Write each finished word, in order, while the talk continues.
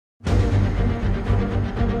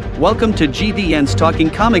Welcome to GVN's Talking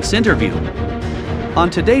Comics interview.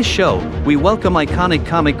 On today's show, we welcome iconic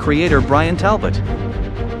comic creator Bryan Talbot.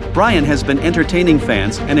 Bryan has been entertaining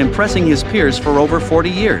fans and impressing his peers for over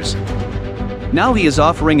 40 years. Now he is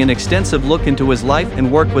offering an extensive look into his life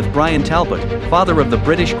and work with Bryan Talbot, father of the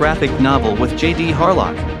British graphic novel with J.D.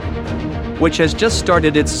 Harlock, which has just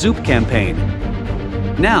started its Zoop campaign.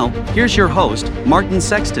 Now, here's your host, Martin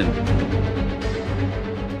Sexton.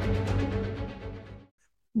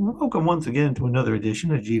 Welcome once again to another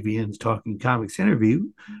edition of GVN's Talking Comics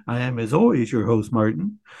interview. I am, as always, your host,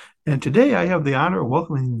 Martin. And today I have the honor of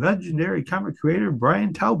welcoming legendary comic creator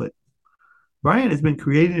Bryan Talbot. Bryan has been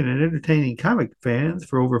creating and entertaining comic fans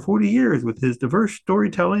for over 40 years with his diverse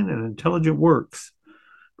storytelling and intelligent works.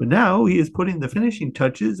 But now he is putting the finishing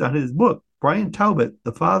touches on his book, Bryan Talbot,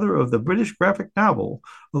 the father of the British graphic novel,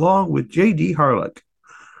 along with J.D. Harlock.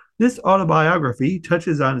 This autobiography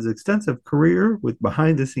touches on his extensive career with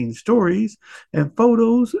behind-the-scenes stories and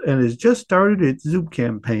photos and has just started its Zoop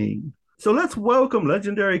campaign. So let's welcome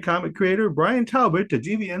legendary comic creator Bryan Talbot to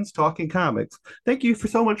GVN's Talking Comics. Thank you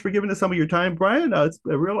so much for giving us some of your time, Bryan. It's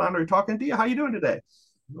a real honor talking to you. How are you doing today?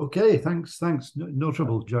 Okay, thanks. No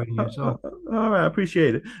trouble joining you. So, all right, I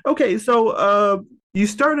appreciate it. Okay, so you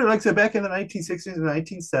started, like I said, back in the 1960s and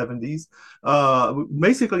 1970s,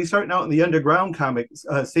 basically starting out in the underground comics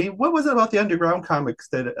scene. What was it about the underground comics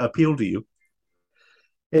that appealed to you?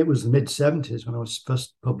 it was the mid 70s when I was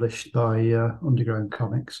first published by Underground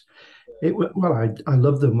Comics. I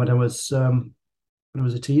loved them when I was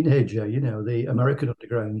a teenager. You know, the American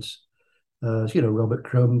Undergrounds. Robert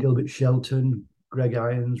Crumb, Gilbert Shelton, Greg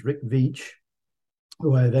Irons, Rick Veitch,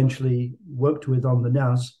 who I eventually worked with on the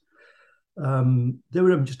NAS. They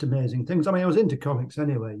were just amazing things. I mean, I was into comics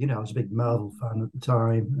anyway. You know, I was a big Marvel fan at the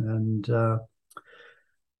time, and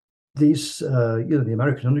the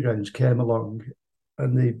American Undergrounds came along,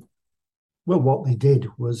 and what they did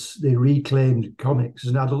was they reclaimed comics as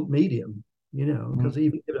an adult medium. You know, because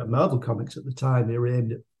even Marvel comics at the time, they were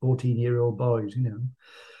aimed at 14-year-old boys. You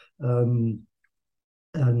know,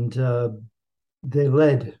 and they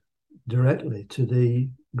led directly to the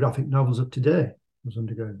graphic novels of today. Was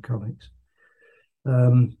Underground Comics.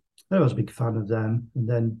 I was a big fan of them, and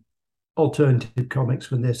then alternative comics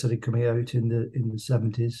when they started coming out in the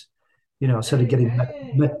 70s. You know, I started getting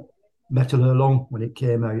Metal Hurlong when it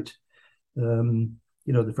came out.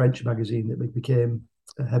 The French magazine that became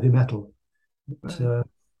Heavy Metal. But,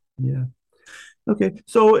 yeah. Okay,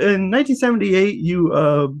 so in 1978,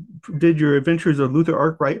 you did your Adventures of Luther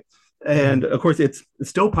Arkwright, and of course, it's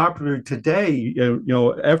still popular today. You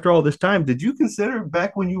know, after all this time, did you consider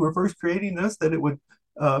back when you were first creating this that it would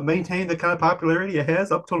maintain the kind of popularity it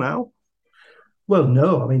has up till now? Well,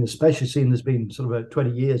 no. I mean, especially seeing there's been sort of about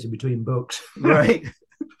 20 years in between books. Right.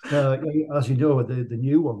 As you know, the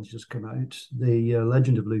new one's just come out, the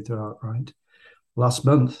Legend of Luther Arkwright, last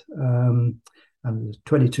month, and there's a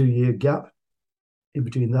 22-year gap in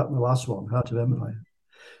between that and the last one, Heart of Empire.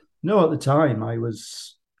 No, at the time, I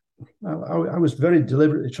was very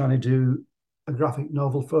deliberately trying to do a graphic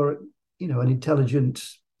novel for, an intelligent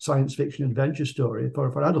science fiction adventure story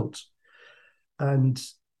for adults. And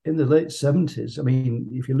in the late 70s, I mean,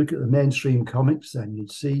 if you look at the mainstream comics, then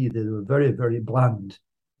you'd see they were very, very bland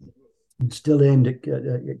and still aimed at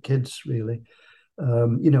kids, really.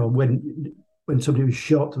 When somebody was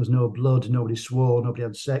shot, there was no blood, nobody swore, nobody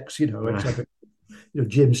had sex, except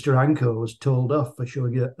Jim Steranko was told off for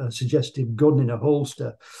showing a suggestive gun in a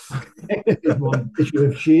holster. One issue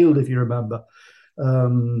of Shield, if you remember.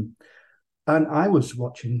 And I was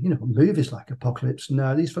watching, movies like Apocalypse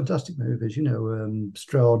Now, these fantastic movies,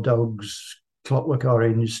 Straw Dogs, Clockwork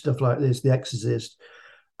Orange, stuff like this, The Exorcist.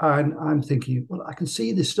 And I'm thinking, well, I can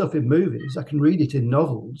see this stuff in movies. I can read it in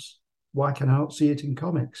novels. Why can I not see it in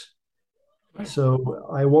comics? Right. So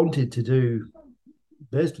I wanted to do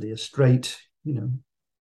basically a straight,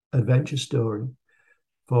 adventure story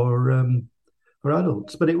for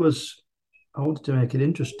adults. But I wanted to make it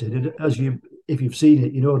interesting. And if you've seen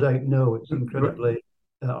it, you no doubt know it's incredibly,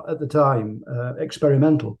 at the time,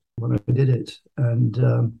 experimental when I did it.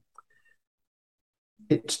 And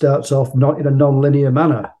it starts off not in a non-linear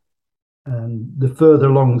manner. And the further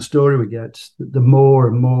along the story we get, the more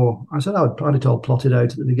and more, I'd it all plotted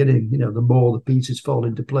out at the beginning, the more the pieces fall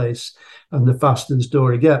into place and the faster the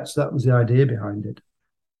story gets. That was the idea behind it.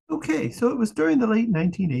 Okay, so it was during the late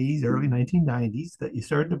 1980s, early 1990s that you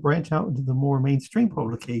started to branch out into the more mainstream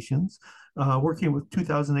publications, working with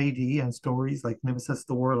 2000 AD on stories like Nemesis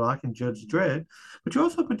the Warlock and Judge Dredd. But you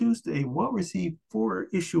also produced a well-received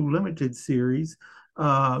 4-issue limited series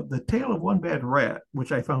The Tale of One Bad Rat,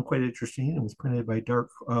 which I found quite interesting. It was printed by Dark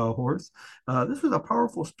Horse. This was a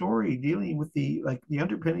powerful story dealing with the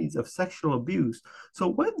underpinnings of sexual abuse. So,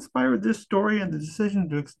 what inspired this story and the decision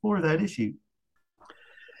to explore that issue?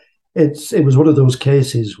 It was one of those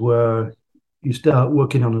cases where you start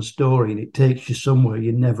working on a story and it takes you somewhere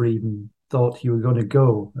you never even thought you were going to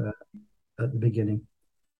go at the beginning.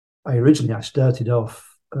 I started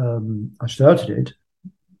off. I started it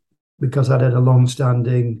because I'd had a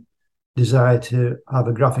long-standing desire to have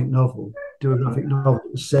a graphic novel, do a graphic novel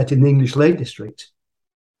that was set in the English Lake District,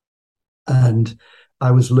 and I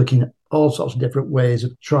was looking at all sorts of different ways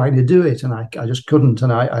of trying to do it, and I just couldn't.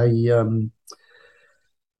 And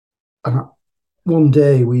one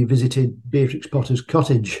day we visited Beatrix Potter's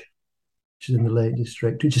cottage, which is in the Lake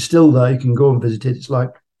District, which is still there. You can go and visit it. It's like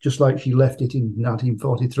just like she left it in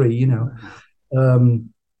 1943,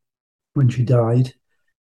 when she died.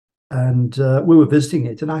 And we were visiting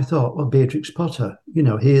it, and I thought, well, Beatrix Potter,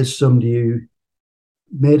 here's somebody who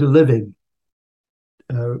made a living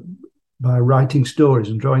by writing stories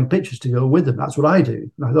and drawing pictures to go with them. That's what I do.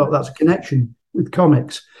 And I thought that's a connection with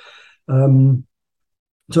comics. So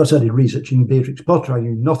I started researching Beatrix Potter. I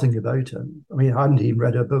knew nothing about her. I mean, I hadn't even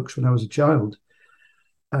read her books when I was a child.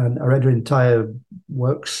 And I read her entire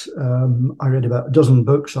works. I read about a dozen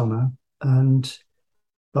books on her. And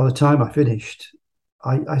by the time I finished,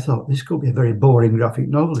 I thought this could be a very boring graphic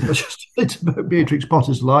novel. It's about Beatrix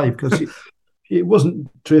Potter's life because it wasn't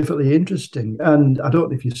terrifically interesting. And I don't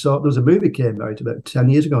know if you saw, there was a movie came out about 10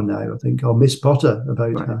 years ago now, I think, called Miss Potter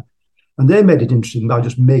about her. And they made it interesting by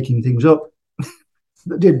just making things up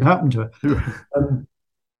that didn't happen to her.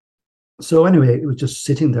 So anyway, it was just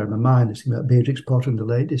sitting there in my mind, this thing about Beatrix Potter in the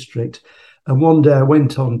Lake District. And one day I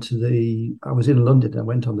was in London, I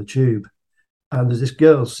went on the tube. And there's this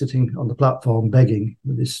girl sitting on the platform begging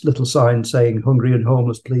with this little sign saying, "Hungry and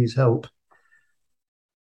homeless, please help."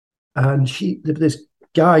 And this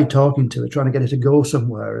guy talking to her, trying to get her to go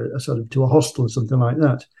somewhere, sort of to a hostel or something like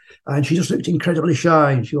that. And she just looked incredibly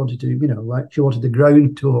shy, and she wanted to, she wanted the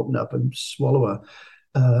ground to open up and swallow her.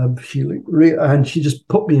 And she just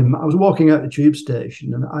put me in. I was walking out the tube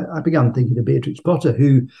station, and I began thinking of Beatrix Potter,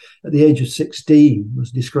 who, at the age of 16, was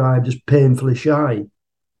described as painfully shy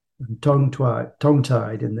and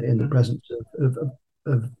tongue-tied in the presence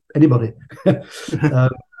of anybody.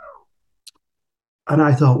 And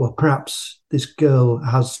I thought, well, perhaps this girl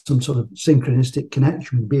has some sort of synchronistic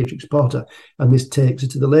connection with Beatrix Potter, and this takes her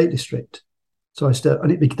to the Lake District. So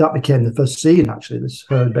that became the first scene. Actually, this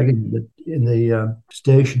her begging in the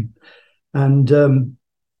station, and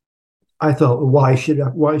I thought, well, why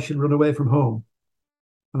should run away from home?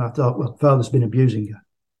 And I thought, well, father's been abusing her.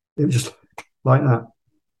 It was just like that.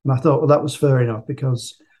 And I thought, well, that was fair enough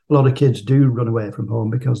because a lot of kids do run away from home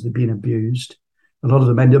because they've been abused. A lot of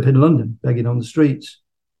them end up in London begging on the streets.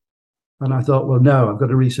 And I thought, well, no, I've got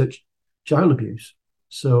to research child abuse.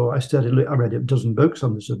 So I read a dozen books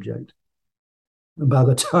on the subject. And by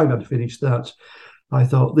the time I'd finished that, I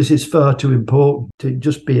thought, this is far too important to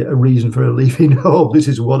just be a reason for her leaving home. This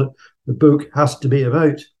is what the book has to be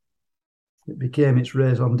about. It became its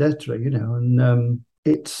raison d'etre, and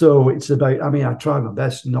it's about, I mean, I try my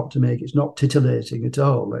best not to make it's not titillating at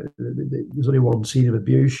all. There's only one scene of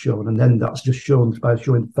abuse shown, and then that's just shown by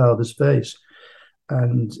showing the father's face.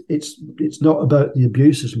 And it's not about the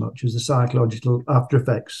abuse as much as the psychological after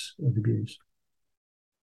effects of abuse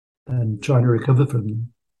and trying to recover from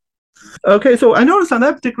them. Okay, so I noticed on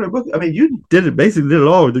that particular book, I mean, you did it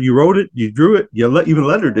all. You wrote it, you drew it, you even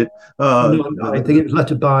lettered it. No, I think it was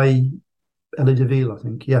lettered by Ellie Deville, I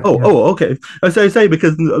think. Yeah. Okay. As I say,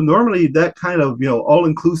 because normally that kind of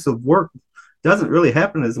all-inclusive work doesn't really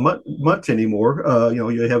happen as much anymore.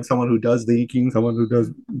 You have someone who does the inking, someone who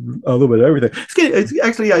does a little bit of everything. It's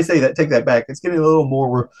actually, I say that, take that back. It's getting a little more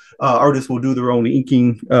where artists will do their own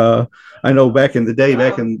inking. I know back in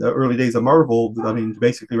the early days of Marvel, I mean,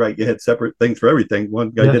 basically, right, you had separate things for everything.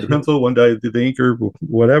 One guy did the pencil, one guy did the inker,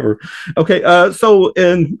 whatever. Okay, so,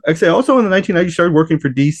 and I say also in the 1990s, you started working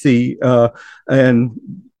for DC, and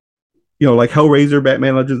like Hellraiser,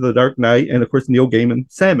 Batman Legends of the Dark Knight, and of course Neil Gaiman,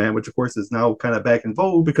 Sandman, which of course is now kind of back in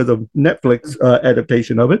vogue because of Netflix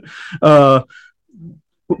adaptation of it. How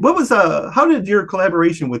did your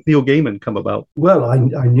collaboration with Neil Gaiman come about? Well, I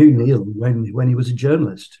knew Neil when he was a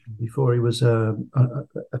journalist, before he was a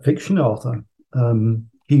fiction author.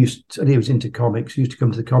 He was into comics. He used to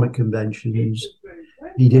come to the comic conventions.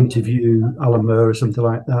 He'd interview Alan Moore or something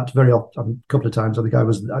like that. Very often, a couple of times, I think I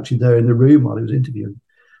was actually there in the room while he was interviewing.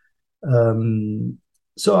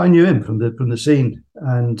 So I knew him from the scene,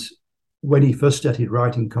 and when he first started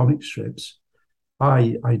writing comic strips,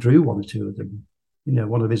 I drew one or two of them,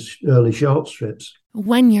 one of his early short strips.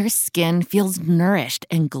 When your skin feels nourished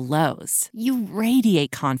and glows, you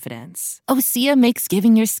radiate confidence. Osea makes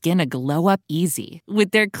giving your skin a glow up easy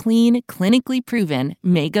with their clean, clinically proven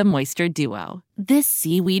Mega Moisture Duo. This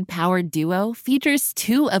seaweed-powered duo features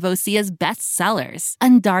 2 of Osea's best sellers,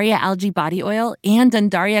 Undaria Algae Body Oil and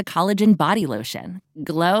Undaria Collagen Body Lotion.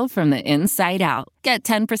 Glow from the inside out. Get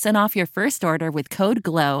 10% off your first order with code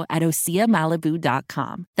GLOW at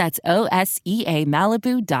OseaMalibu.com. That's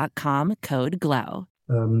OSEAMalibu.com, code GLOW.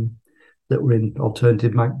 That were in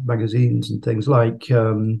alternative magazines and things like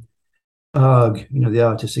ARG, the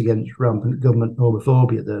Artists Against Rampant Government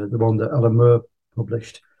Homophobia, the one that Alan Moore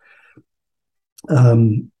published.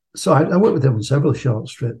 So I worked with him on several short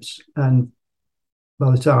strips, and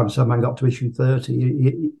by the time Sandman got to issue 30,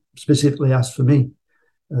 he specifically asked for me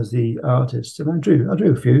as the artist, and I drew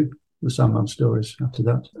a few of the Sandman stories after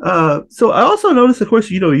that. So I also noticed, of course,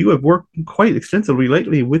 you have worked quite extensively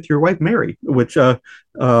lately with your wife Mary, which some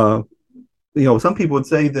people would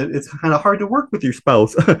say that it's kind of hard to work with your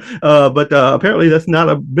spouse, but apparently that's not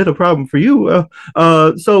a bit of a problem for you.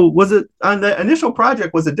 So was it on the initial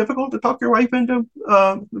project, was it difficult to talk your wife into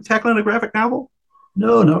tackling a graphic novel?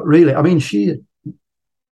 No, not really. I mean, she,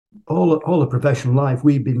 all the professional life,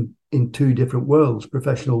 we've been in 2 different worlds,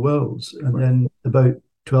 professional worlds. And then about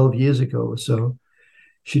 12 years ago or so,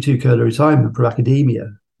 she took her retirement for academia,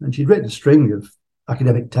 and she'd written a string of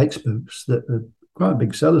academic textbooks that are quite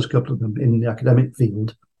big sellers, a couple of them in the academic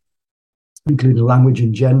field, including Language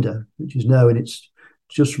and Gender, which is now it's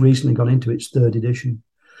just recently gone into its 3rd edition.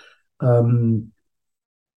 And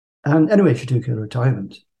anyway, she took her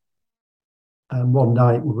retirement. And one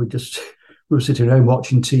night we were sitting around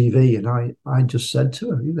watching TV, and I just said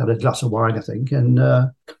to her, "You had a glass of wine, I think," and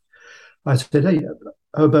I said, "Hey,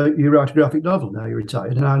 how about you write a graphic novel now you're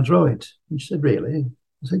retired and I'll draw it?" And she said, "Really?"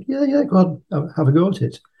 I said, "Yeah, go on, have a go at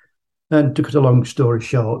it." And to cut a long story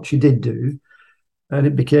short, she did do. And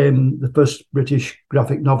it became the first British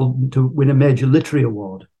graphic novel to win a major literary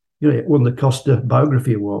award. It won the Costa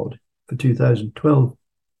Biography Award for 2012.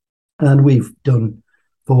 And we've done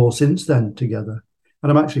 4 since then together.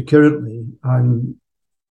 And I'm actually I'm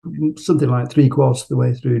something like 3/4 of the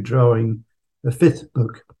way through drawing a 5th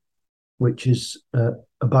book, which is a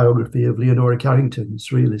biography of Leonora Carrington,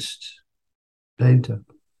 surrealist painter.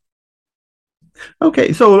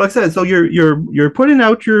 Okay, so like I said, so you're putting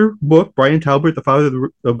out your book, Brian Talbot, the father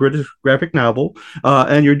of British graphic novel,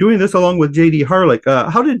 and you're doing this along with J.D. Harlick.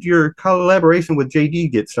 How did your collaboration with J.D.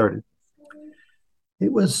 get started?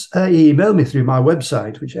 It was he emailed me through my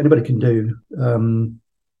website, which anybody can do,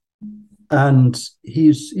 and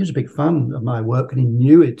he's a big fan of my work, and he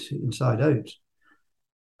knew it inside out.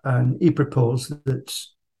 And he proposed that.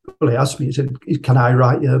 Well, he asked me. He said, "Can I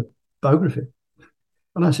write your biography?"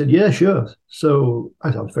 And I said, "Yeah, sure." So I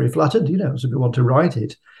was very flattered, so we want to write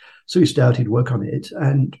it. So we started work on it.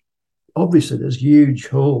 And obviously there's huge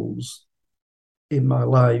holes in my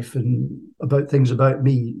life and about things about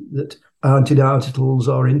me that aren't in articles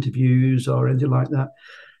or interviews or anything like that.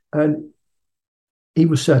 And he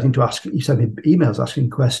was starting to ask, he sent me emails asking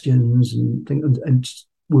questions and things. And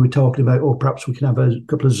we were talking about, perhaps we can have a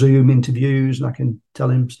couple of Zoom interviews and I can tell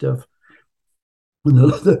him stuff. And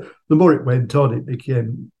the more it went on, it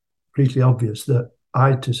became pretty obvious that I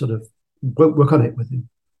had to sort of work on it with him.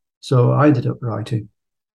 So I ended up writing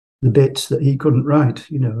the bits that he couldn't write,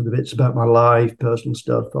 the bits about my life, personal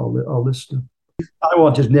stuff, all this stuff. I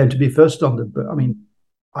want his name to be first on them, but I mean,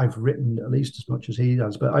 I've written at least as much as he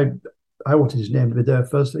has, but I wanted his name to be there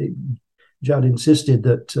first. Jad insisted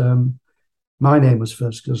that my name was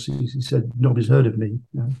first because he said nobody's heard of me.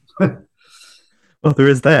 Well, there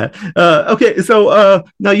is that. Okay, so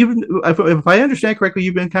now if I understand correctly,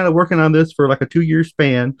 you've been kind of working on this for like a 2-year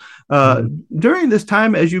span. During this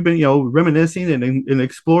time, as you've been, reminiscing and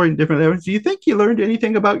exploring different areas, do you think you learned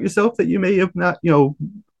anything about yourself that you may have not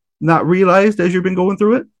realized as you've been going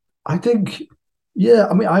through it? I think, yeah.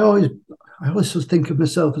 I mean, I always think of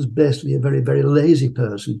myself as basically a very, very lazy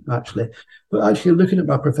person, actually. But actually, looking at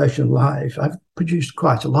my professional life, I've produced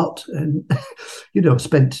quite a lot and,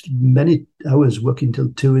 spent many hours working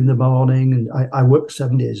till 2 in the morning. And I work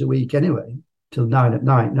 7 days a week anyway, till 9 at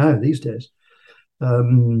night now these days.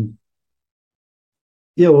 Over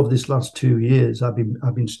this last 2 years, I've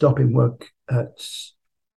been stopping work at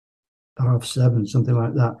 7:30, something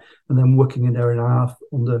like that, and then working an hour and a half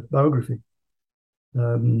on the biography.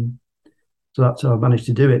 So that's how I managed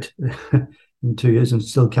to do it in 2 years and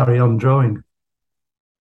still carry on drawing.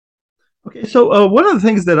 Okay, so one of the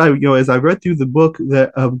things that as I read through the book,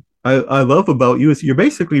 that I love about you is you're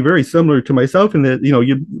basically very similar to myself in that,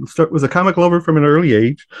 you start was a comic lover from an early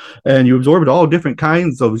age and you absorbed all different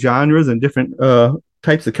kinds of genres and different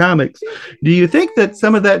types of comics. Do you think that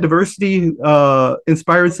some of that diversity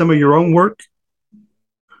inspired some of your own work?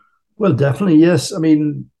 Well, definitely, yes. I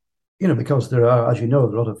mean, because there are, as you know,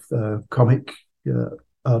 a lot of comic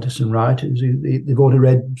artists and writers they've only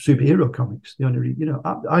read superhero comics. They only read,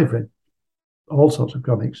 I've read all sorts of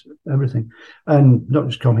comics, everything, and not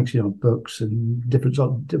just comics, books and different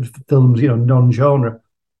sort of different films, non-genre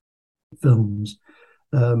films.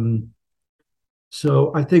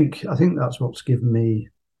 So I think that's what's given me,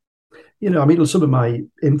 some of my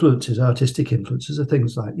influences, artistic influences, are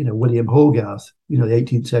things like William Hogarth, the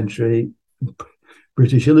 18th century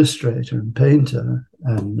British illustrator and painter,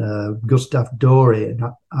 and Gustave Doré and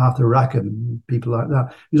Arthur Rackham, and people like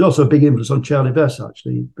that. He's also a big influence on Charlie Bess,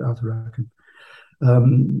 actually, Arthur Rackham.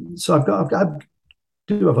 So I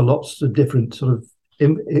do have a lots of different sort of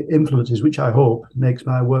influences, which I hope makes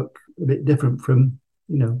my work a bit different from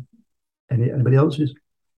anybody else's.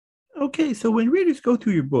 Okay, so when readers go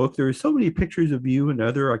through your book, there are so many pictures of you and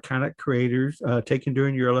other iconic creators taken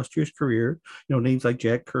during your illustrious career. Names like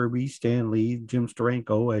Jack Kirby, Stan Lee, Jim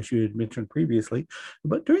Steranko, as you had mentioned previously.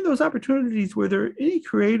 But during those opportunities, were there any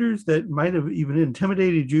creators that might have even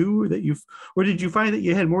intimidated you, or did you find that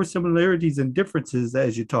you had more similarities and differences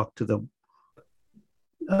as you talked to them?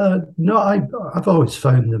 No, I've always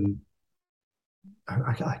found them.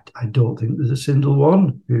 I don't think there's a single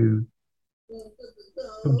one who.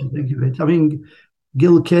 Come to think of it, I mean,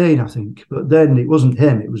 Gil Kane, I think, but then it wasn't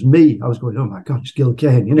him; it was me. I was going, "Oh my God, it's Gil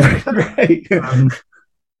Kane," Right.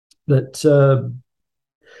 But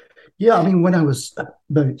yeah, I mean, when I was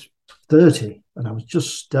about 30, and I was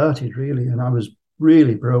just started really, and I was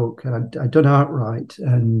really broke, and I'd done outright,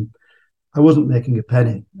 and I wasn't making a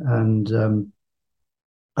penny, and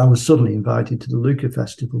I was suddenly invited to the Lucca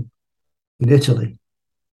Festival in Italy.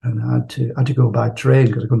 And I had to go by train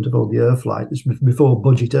because I couldn't afford the air flight. This was before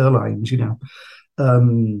budget airlines,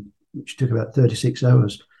 which took about 36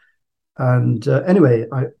 hours. And anyway,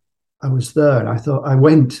 I was there, and I thought I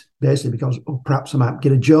went basically because perhaps I might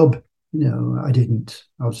get a job. I didn't.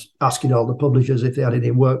 I was asking all the publishers if they had any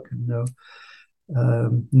work, and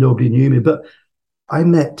nobody knew me. But I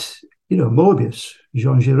met, Moebius,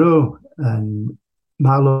 Jean Giraud, and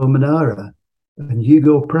Milo Manara, and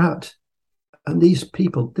Hugo Pratt. And these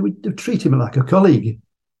people, they would treat him like a colleague,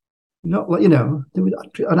 not like, and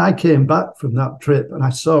I came back from that trip and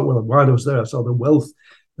I saw, well, while I was there, I saw the wealth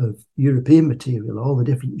of European material, all the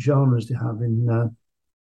different genres they have in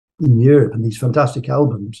Europe, and these fantastic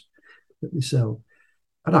albums that they sell.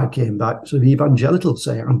 And I came back sort of evangelical,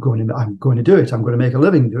 saying, I'm going to do it. I'm going to make a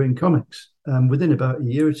living doing comics. Within about a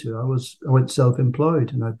year or two, I went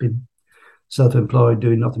self-employed, and I've been self-employed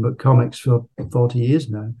doing nothing but comics for 40 years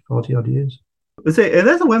now, 40 odd years. And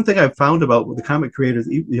that's the one thing I've found about the comic creators,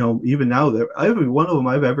 even now, that every one of them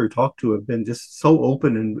I've ever talked to have been just so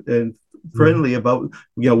open and friendly about,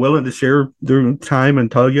 willing to share their time and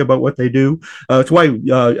tell you about what they do. It's why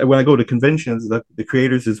when I go to conventions, the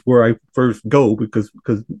creators is where I first go because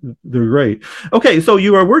they're great. Okay, so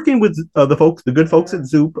you are working with the good folks at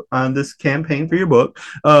Zoop on this campaign for your book.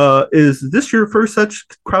 Is this your first such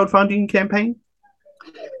crowdfunding campaign?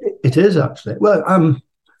 It is, actually. Well,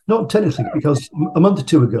 not technically, because a month or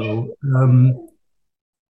two ago,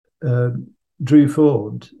 Drew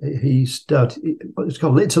Ford, he started, it's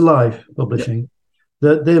called It's Alive Publishing.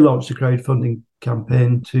 Yeah. They launched a crowdfunding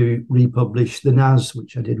campaign to republish The Naz,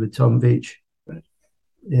 which I did with Tom Veitch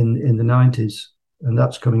in the 90s, and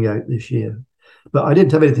that's coming out this year. But I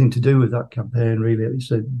didn't have anything to do with that campaign, really. At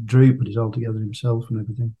least Drew put it all together himself and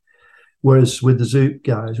everything. Whereas with the Zoop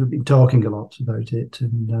guys, we've been talking a lot about it,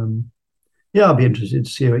 and I'll be interested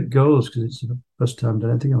to see how it goes, because it's the first time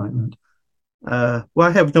done anything like that. Well,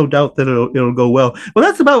 I have no doubt that it'll go well. Well,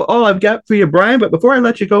 that's about all I've got for you, Brian. But before I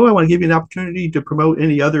let you go, I want to give you an opportunity to promote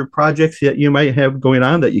any other projects that you might have going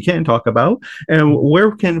on that you can talk about. And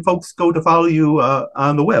where can folks go to follow you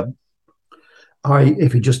on the web?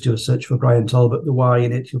 If you just do a search for Brian Talbot, the Y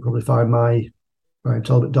in it, you'll probably find my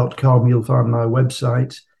BrianTalbot.com. You'll find my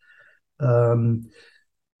website.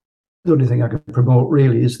 The only thing I can promote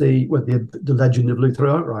really is the Legend of Luther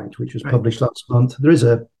Arkwright, which was published last month. There is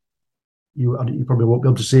you probably won't be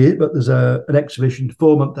able to see it, but there's an exhibition,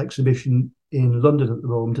 4-month exhibition in London at the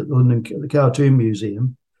moment at the Cartoon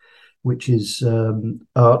Museum, which is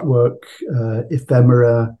artwork,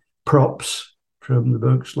 ephemera, props from the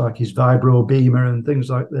books, like his Vibro Beamer and things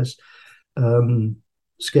like this,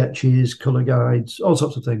 sketches, colour guides, all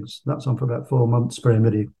sorts of things. That's on for about 4 months for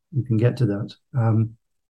anybody who can get to that.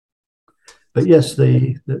 But yes,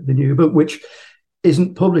 the new book, which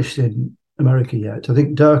isn't published in America yet. I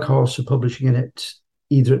think Dark Horse are publishing it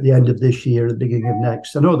either at the end of this year or the beginning of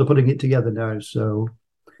next. I know they're putting it together now, so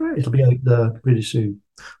it'll be out there pretty soon.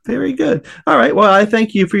 Very good. All right. Well, I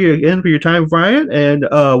thank you for your time, Brian, and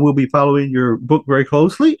we'll be following your book very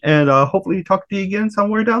closely, and hopefully talk to you again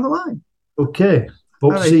somewhere down the line. Okay.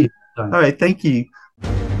 Hope to see you. All right. Thank you.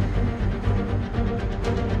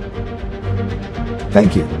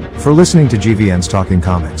 Thank you for listening to GVN's Talking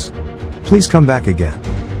Comics. Please come back again.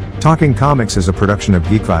 Talking Comics is a production of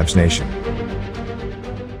Geek Vibes Nation.